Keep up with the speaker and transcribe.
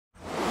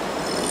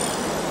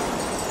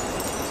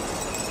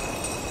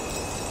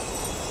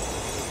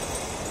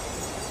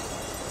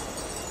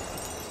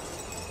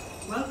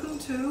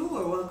to,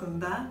 or welcome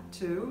back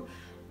to,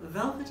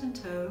 Velvet and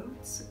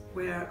Toads,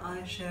 where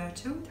I share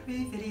 2 or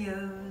 3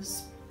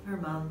 videos per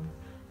month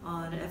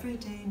on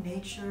everyday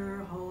nature,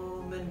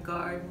 home and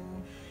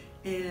garden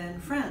in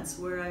France,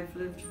 where I've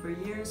lived for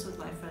years with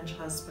my French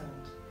husband.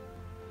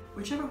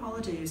 Whichever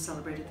holiday you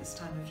celebrated this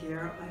time of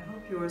year, I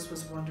hope yours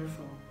was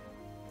wonderful.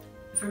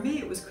 For me,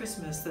 it was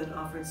Christmas that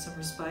offered some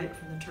respite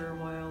from the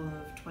turmoil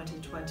of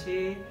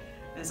 2020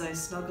 as I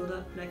snuggled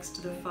up next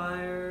to the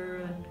fire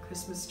and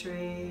Christmas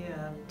tree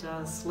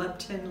and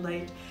slept in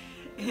late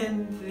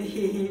in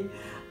the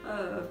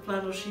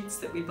flannel sheets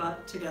that we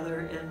bought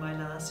together in my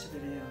last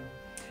video.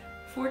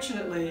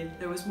 Fortunately,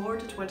 there was more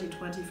to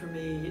 2020 for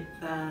me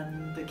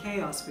than the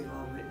chaos we've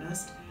all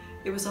witnessed.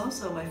 It was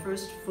also my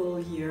first full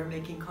year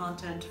making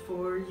content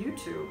for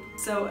YouTube.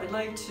 So I'd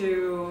like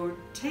to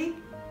take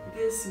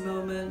this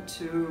moment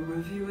to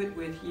review it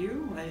with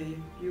you, my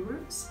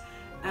viewers,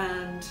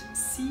 and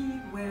see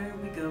where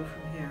we go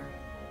from here.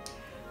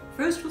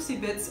 First, we'll see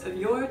bits of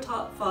your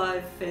top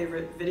 5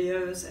 favorite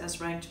videos as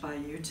ranked by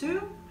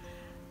YouTube.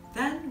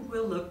 Then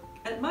we'll look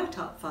at my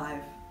top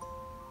 5.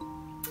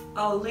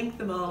 I'll link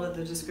them all in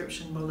the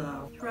description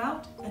below.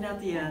 Throughout and at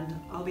the end,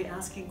 I'll be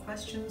asking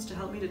questions to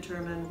help me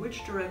determine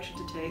which direction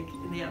to take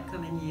in the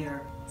upcoming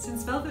year.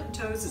 Since Velvet and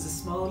Toads is a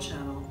small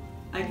channel,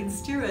 I can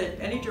steer it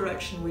any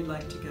direction we'd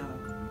like to go.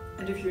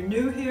 And if you're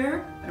new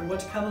here and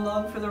want to come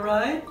along for the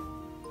ride,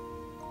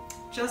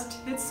 just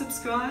hit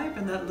subscribe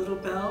and that little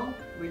bell.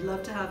 We'd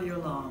love to have you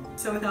along.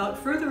 So without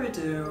further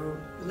ado,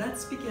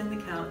 let's begin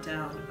the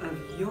countdown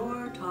of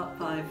your top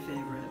 5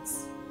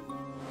 favorites.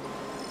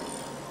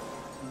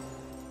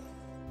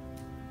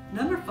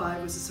 Number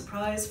 5 was a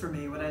surprise for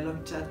me when I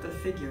looked at the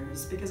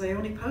figures because I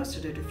only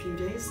posted it a few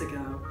days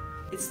ago.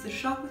 It's the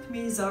Shop With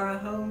Me Zara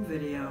Home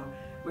video,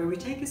 where we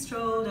take a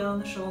stroll down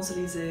the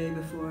Champs-Élysées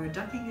before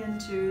ducking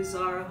into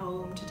Zara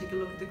Home to take a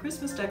look at the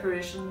Christmas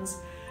decorations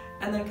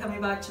and then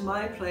coming back to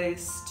my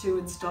place to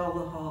install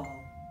the haul.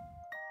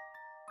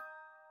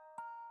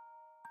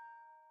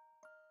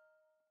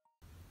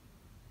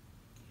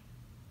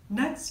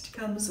 Next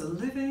comes a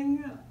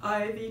living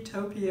ivy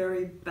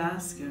topiary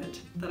basket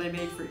that I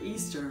made for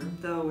Easter,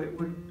 though it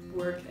would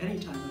work any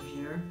time of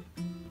year.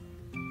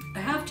 I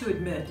have to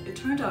admit, it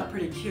turned out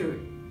pretty cute,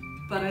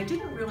 but I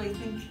didn't really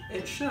think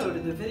it showed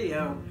in the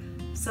video,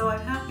 so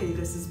I'm happy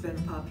this has been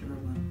a popular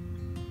one.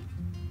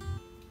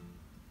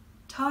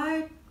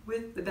 Tied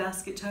with the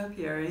basket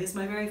topiary is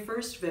my very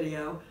first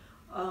video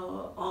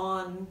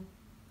on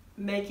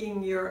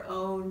making your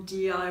own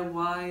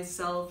DIY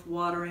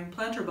self-watering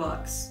planter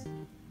box.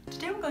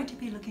 Today we're going to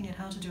be looking at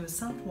how to do a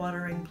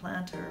self-watering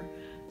planter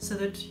so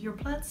that your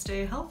plants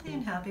stay healthy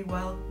and happy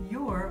while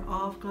you're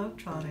off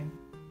globetrotting.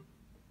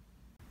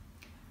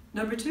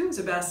 Number 2 is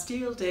a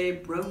Bastille Day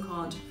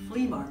brocante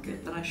flea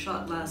market that I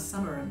shot last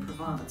summer in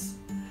Provence.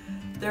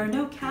 There are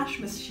no cash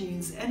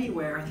machines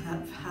anywhere in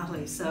that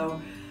valley, so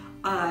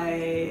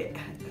I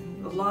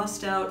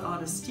lost out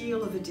on a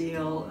steal of a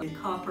deal, a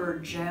copper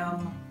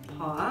jam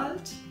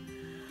pot.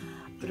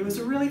 But it was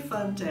a really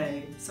fun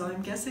day, so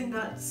I'm guessing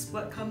that's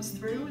what comes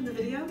through in the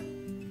video.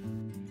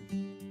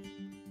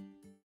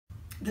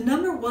 The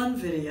number 1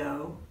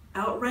 video,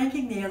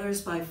 outranking the others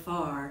by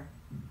far,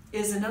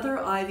 is another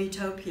ivy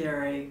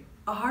topiary,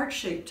 a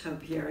heart-shaped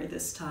topiary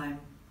this time.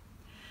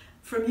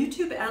 From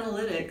YouTube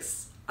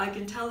analytics, I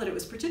can tell that it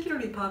was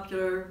particularly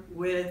popular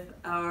with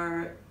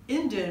our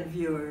Indian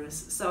viewers,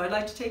 so I'd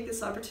like to take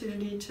this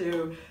opportunity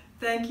to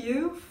thank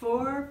you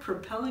for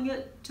propelling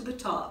it to the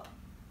top.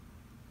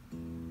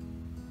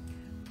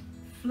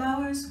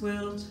 Flowers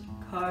wilt,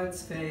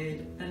 cards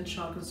fade, and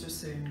chocolates are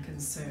soon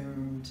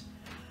consumed.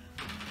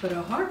 But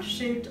a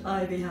heart-shaped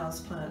ivy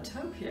houseplant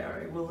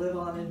topiary will live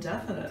on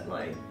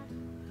indefinitely.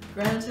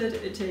 Granted,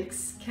 it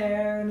takes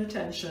care and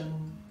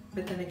attention,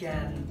 but then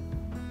again,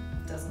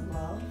 doesn't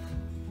love.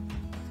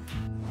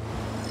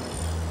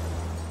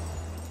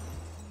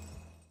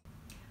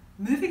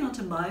 Moving on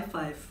to my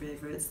 5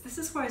 favorites, this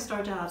is where I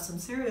start to have some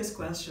serious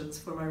questions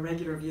for my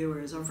regular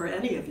viewers, or for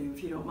any of you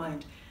if you don't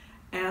mind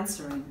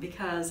answering,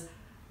 because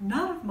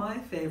none of my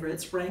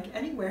favorites rank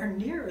anywhere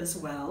near as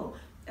well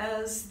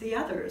as the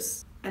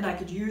others, and I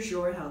could use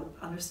your help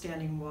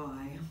understanding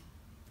why.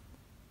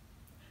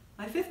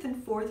 My 5th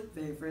and 4th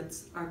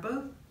favorites are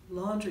both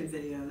laundry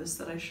videos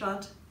that I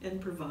shot in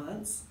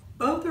Provence.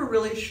 Both are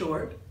really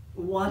short.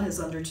 One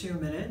is under 2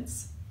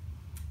 minutes,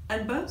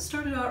 and both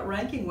started out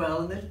ranking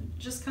well and then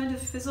just kind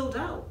of fizzled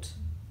out.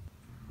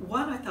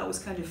 One I thought was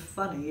kind of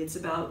funny. It's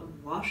about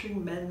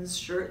washing men's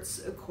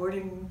shirts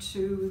according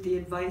to the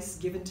advice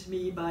given to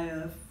me by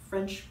a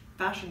French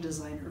fashion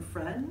designer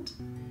friend.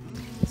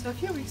 So a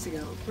few weeks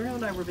ago, Bruno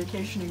and I were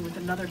vacationing with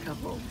another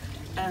couple,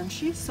 and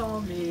she saw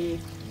me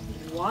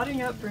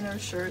wadding up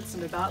Bruno's shirts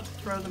and about to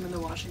throw them in the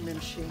washing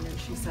machine, and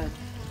she said,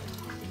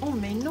 "Oh,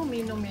 mais non,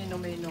 mais non, mais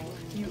non, mais non.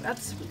 You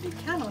absolutely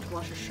cannot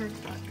wash a shirt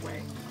that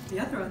way." The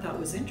other I thought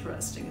was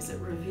interesting is it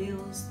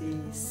reveals the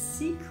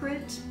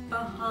secret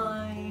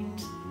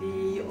behind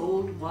the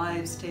old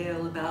wives'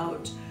 tale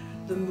about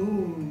the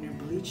moon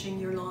bleaching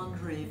your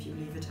laundry if you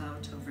leave it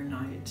out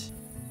overnight.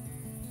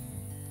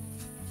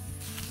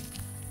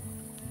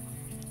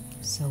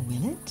 So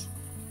will it?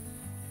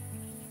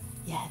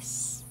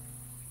 Yes,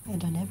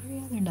 and on every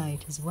other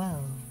night as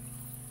well.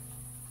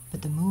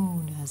 But the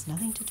moon has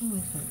nothing to do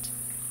with it.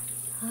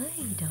 Hi,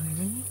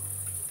 darling.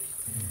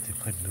 T'es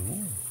près de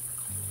l'eau.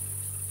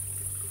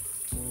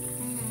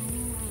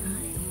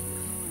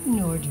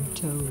 Nor do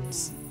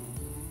toads.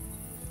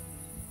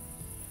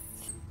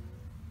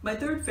 My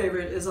third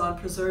favorite is on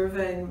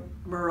preserving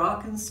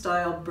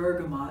Moroccan-style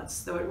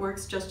bergamots, though it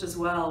works just as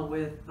well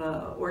with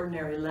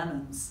ordinary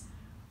lemons.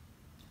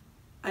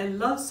 I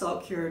love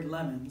salt-cured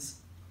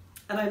lemons,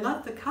 and I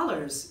love the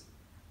colors.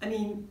 I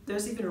mean,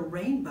 there's even a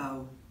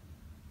rainbow.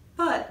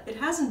 But it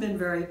hasn't been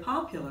very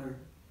popular.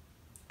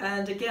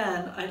 And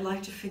again, I'd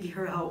like to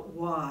figure out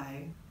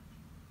why.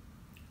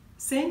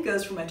 Same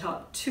goes for my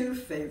top two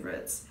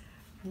favorites,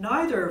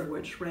 neither of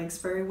which ranks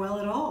very well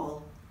at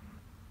all.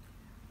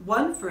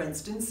 One, for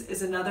instance,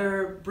 is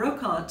another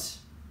brocante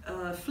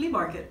flea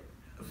market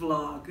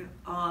vlog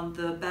on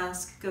the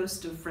Basque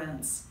coast of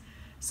France.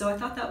 So I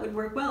thought that would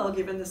work well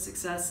given the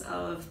success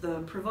of the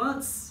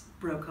Provence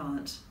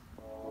brocante.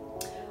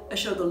 I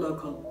show the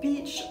local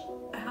beach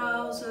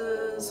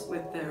houses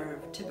with their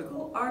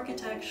typical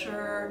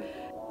architecture,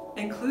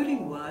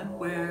 including one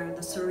where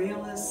the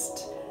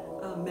surrealist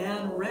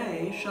Man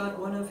Ray shot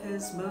one of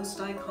his most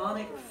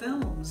iconic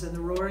films in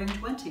the Roaring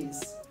 '20s.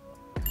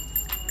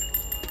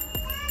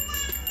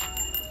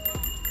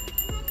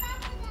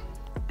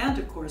 And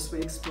of course we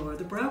explore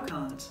the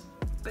brocante,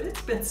 but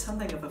it's been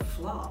something of a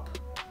flop.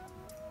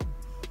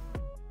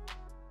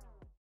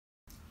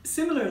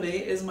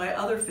 Similarly is my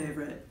other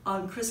favorite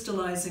on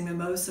crystallizing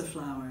mimosa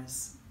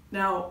flowers.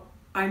 Now,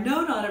 I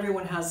know not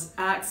everyone has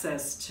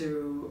access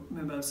to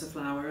mimosa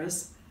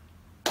flowers,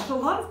 but a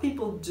lot of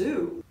people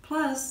do.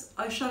 Plus,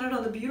 I shot it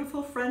on the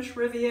beautiful French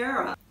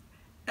Riviera,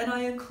 and I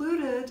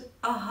included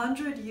a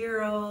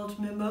 100-year-old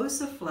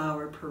mimosa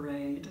flower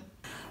parade.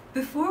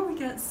 Before we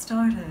get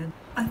started,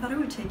 I thought I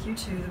would take you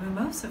to the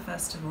Mimosa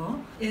Festival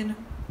in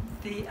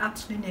the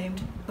aptly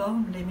named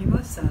Baume les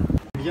Mimosas.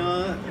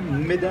 Bien,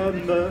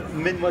 mesdames,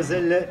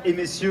 mesdemoiselles et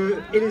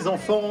messieurs et les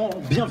enfants,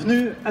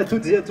 bienvenue à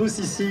toutes et à tous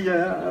ici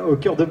au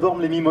cœur de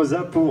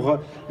Bormes-les-Mimosas pour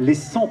les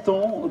 100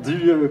 ans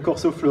du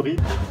Corso Fleuri.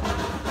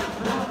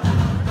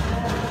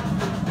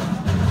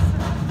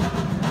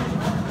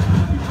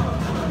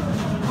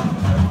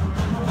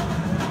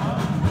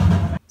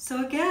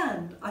 So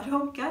again, I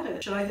don't get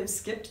it. Should I have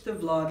skipped the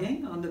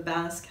vlogging on the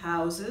Basque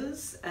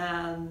houses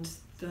and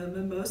the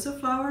mimosa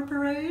flower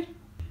parade?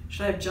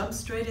 Should I have jumped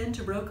straight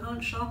into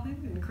brocante shopping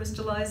and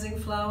crystallizing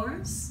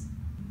flowers?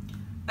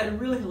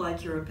 I'd really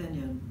like your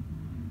opinion.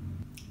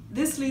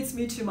 This leads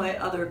me to my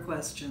other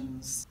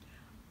questions.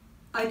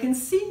 I can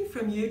see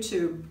from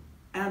YouTube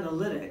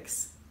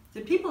analytics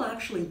that people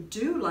actually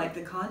do like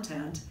the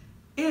content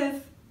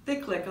if they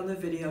click on the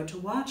video to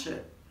watch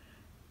it.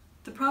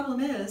 The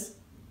problem is,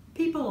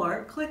 people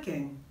aren't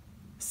clicking.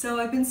 So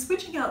I've been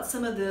switching out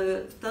some of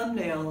the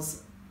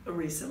thumbnails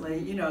recently,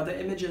 you know,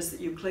 the images that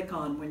you click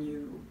on when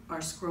you are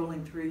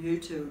scrolling through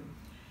YouTube.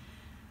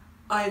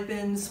 I've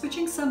been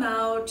switching some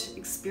out,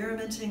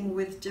 experimenting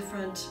with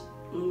different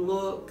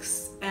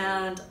looks,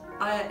 and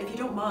if you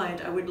don't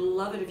mind, I would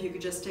love it if you could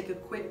just take a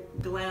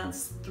quick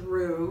glance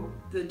through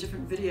the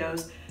different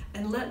videos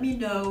and let me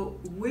know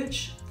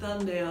which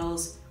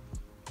thumbnails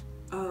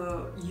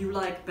you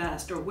like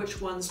best, or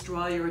which ones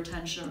draw your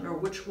attention, or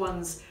which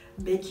ones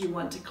make you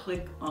want to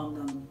click on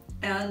them.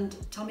 And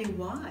tell me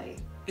why.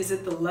 Is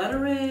it the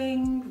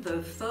lettering,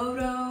 the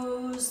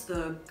photos,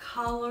 the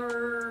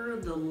color,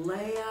 the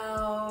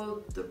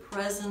layout, the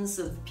presence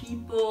of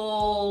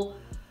people?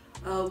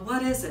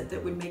 What is it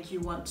that would make you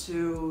want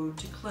to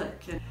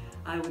click? And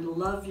I would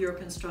love your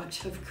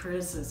constructive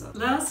criticism.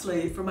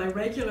 Lastly, for my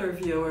regular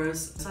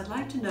viewers, I'd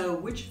like to know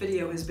which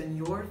video has been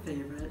your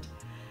favorite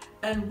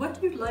and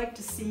what you'd like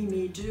to see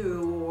me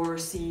do or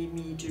see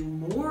me do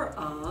more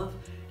of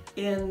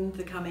in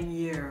the coming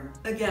year.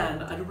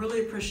 Again, I'd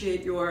really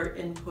appreciate your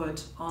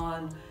input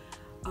on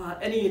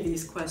any of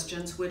these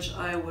questions, which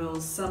I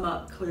will sum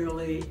up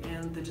clearly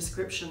in the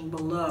description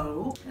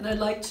below. And I'd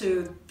like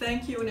to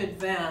thank you in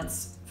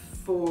advance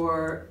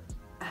for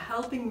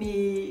helping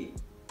me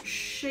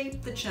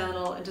shape the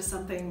channel into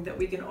something that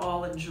we can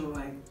all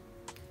enjoy.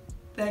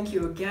 Thank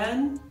you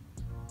again,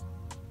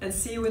 and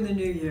see you in the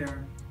new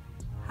year.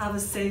 Have a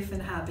safe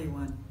and happy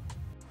one.